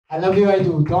I love you, I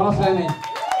do. Donna Flemming.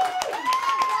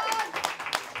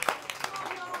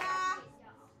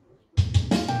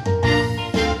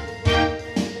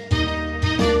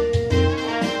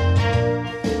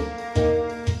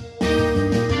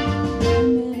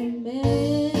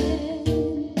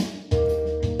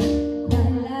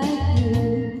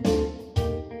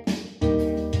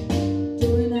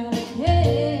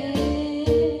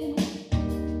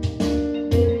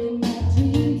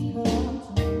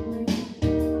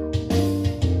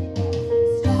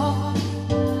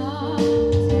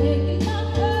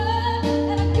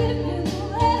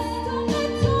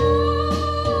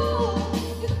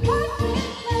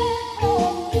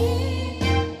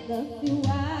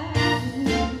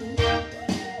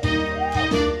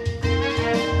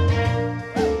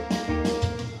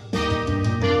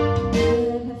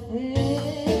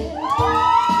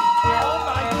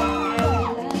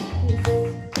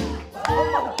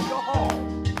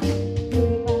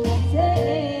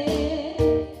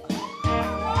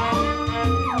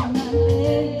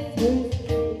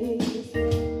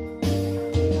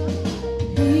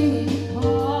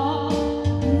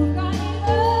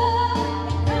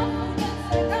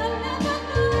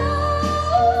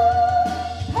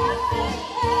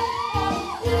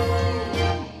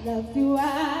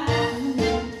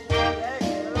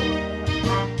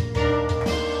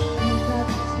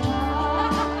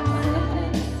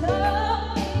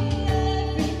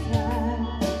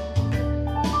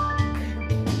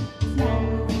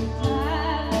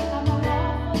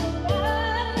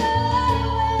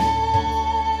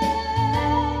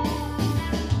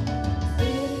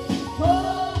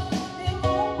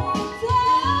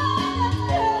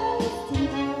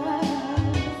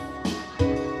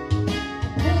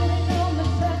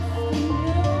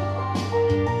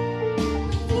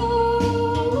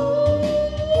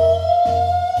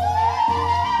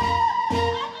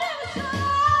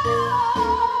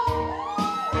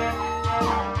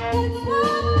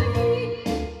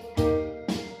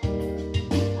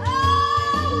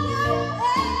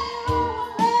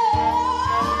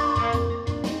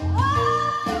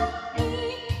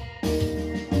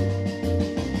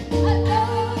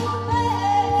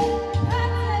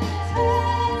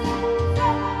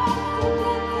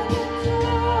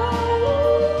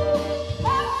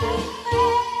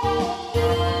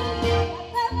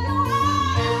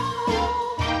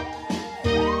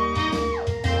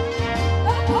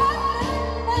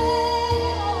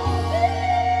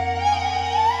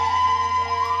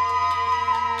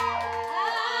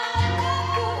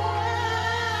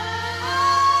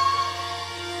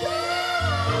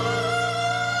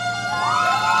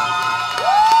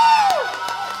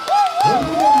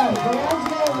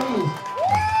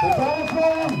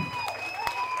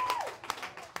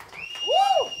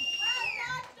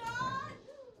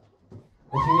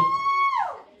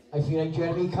 I feel like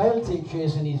Jeremy Kyle take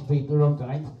chasing these people around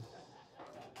tonight.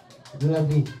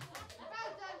 Lovely.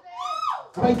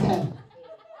 Right then.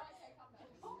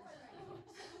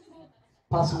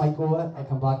 Pass the mic over. I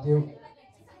come back to you.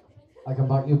 I come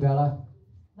back to you, Bella.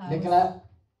 Nicola.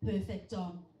 Perfect,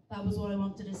 Don. That was what I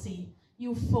wanted to see.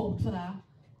 You fought for that.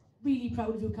 Really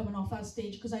proud of you coming off that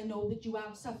stage, because I know that you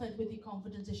have suffered with your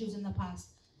confidence issues in the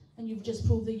past, and you've just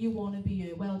proved that you want to be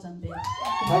you. Well done, babe.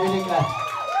 Thank you, Nicola.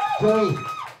 Joey.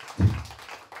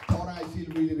 Donna, I feel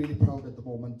really, really proud at the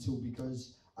moment too,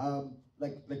 because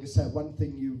like I said, one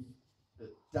thing you've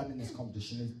done in this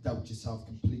competition is doubt yourself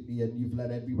completely, and you've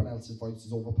let everyone else's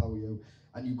voices overpower you,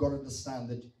 and you've got to understand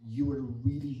that you are a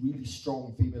really, really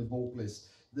strong female vocalist.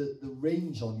 The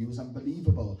range on you is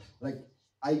unbelievable. Like,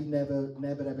 I've never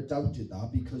ever doubted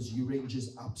that, because your range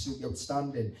is absolutely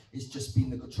outstanding. It's just been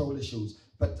the control issues.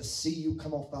 But to see you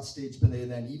come off that stage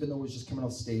then, even though it was just coming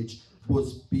off stage,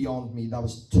 was beyond me. That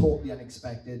was totally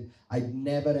unexpected. I'd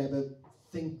never ever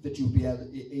think that you'd be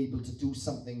able to do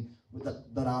something with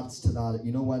that adds to that,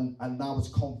 you know, and that was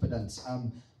confidence.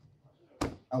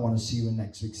 I want to see you in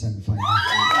next week's semi-final.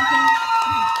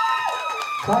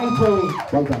 Thanks, Joey.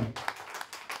 Well done.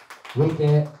 Wait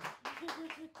there.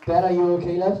 Ben, are you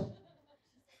okay, love?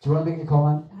 Do you want to make a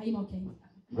comment? I'm okay.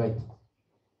 Right.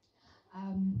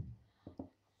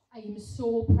 I am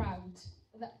so proud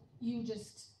that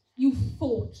you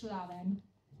fought for that then.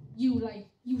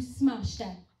 You smashed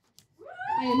it.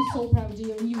 I am so proud of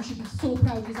you, and you should be so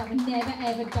proud of yourself and never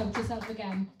ever doubt yourself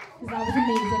again, because that was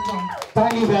amazing, Don.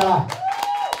 Thank you, Bella.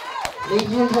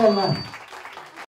 Ladies and gentlemen.